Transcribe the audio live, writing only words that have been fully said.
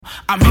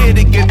I'm here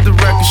to get the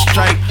record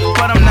straight,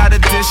 but I'm not a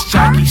disc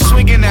jockey.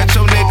 Swinging at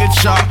your nigga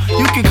jaw,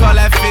 you can call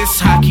that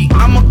fist hockey.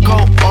 I'ma go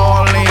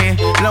all in,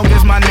 long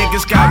as my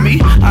niggas got me.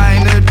 I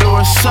ain't a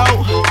door, so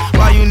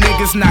why you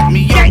niggas knock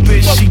me? Yo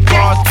bitch, she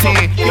ball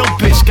 10. Yo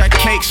bitch got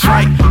cakes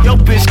right. Yo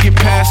bitch get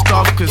passed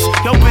off, cause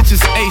yo bitch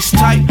is ace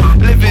tight.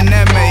 Living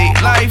that made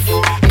life,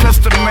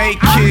 custom made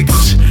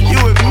kicks.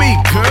 You and me,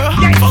 girl,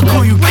 fuck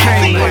who you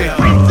came with.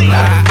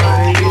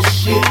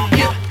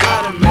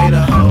 I done made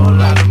a whole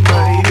lot of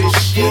money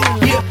this year.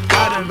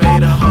 I done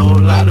made a whole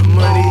lot of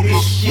money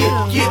this year.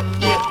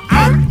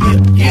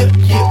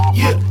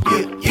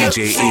 DJ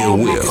Ill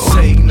Will.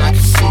 Saying I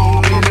can see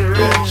you in the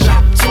real.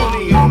 Shot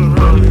 20 on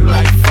the road,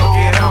 like fuck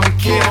it, I don't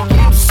care.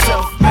 I'm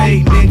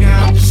self-made, nigga,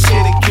 I'm just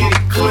here to get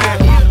it clear.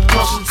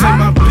 Caution to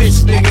my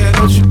bitch, nigga,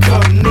 don't you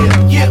come near.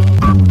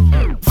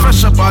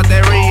 Fresh up out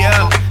that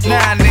re-up.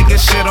 Nah, nigga,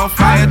 shit on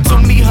fire. Too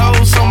many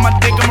hoes on my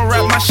dick, I'ma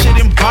wrap my shit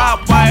in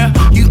barbed wire.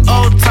 You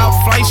old top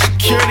flight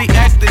security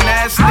acting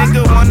ass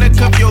nigga. Wanna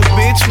cuff your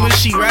bitch when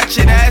she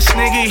ratchet ass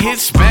nigga. Hit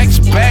smacks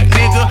back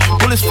nigga.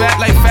 Bullets fat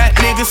like fat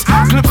niggas.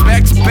 Clips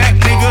back to back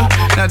nigga.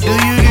 Now do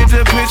you get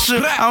the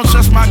picture? I don't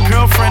trust my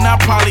girlfriend, I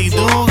probably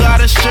do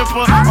got a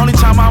stripper. Only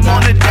time I'm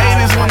on a date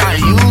is when I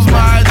use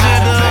my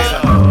agenda. I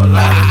done made a whole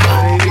lot of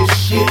money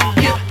this year.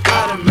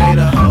 I done made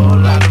a whole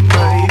lot of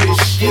money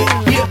this year.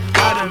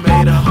 I done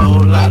made a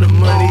whole lot of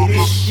money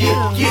this year.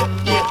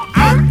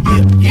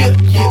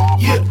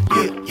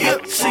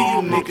 See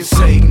you niggas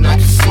saying I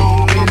can see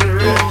you in the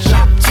real.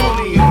 Shot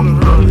 20 on the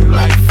road,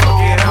 like fuck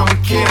it, I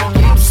don't care.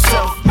 I'm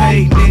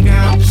self-made, nigga,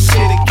 I'm just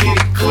here to get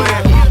it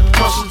clear.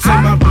 Caution to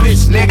my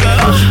bitch, nigga,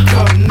 don't you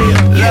come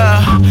near.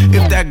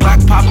 Yeah, if that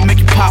Glock pop, make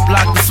you pop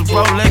lock. This a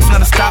Rolex,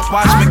 not a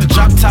stopwatch. Make the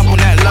drop top on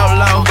that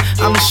low.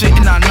 I'm the shit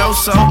and I know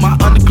so. My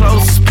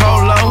underclothes is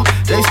polo.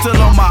 They still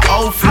on my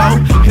old flow.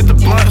 Hit the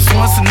blunts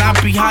once and I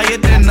be higher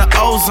than the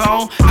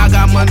ozone. I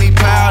got money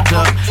piled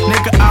up.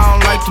 Nigga, I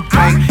don't like to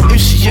bank. If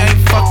she ain't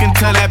fucking,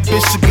 tell that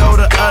bitch to go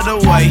the other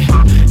way.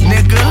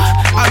 Nigga,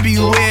 I be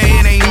where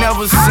it ain't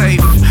never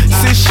safe.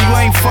 Since you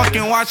ain't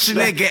fucking watching,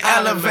 nigga,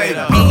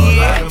 elevator.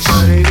 Bitch.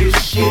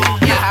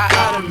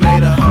 I done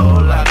made a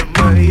whole lot of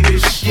money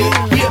this year.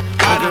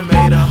 I done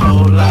made a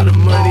whole lot of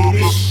money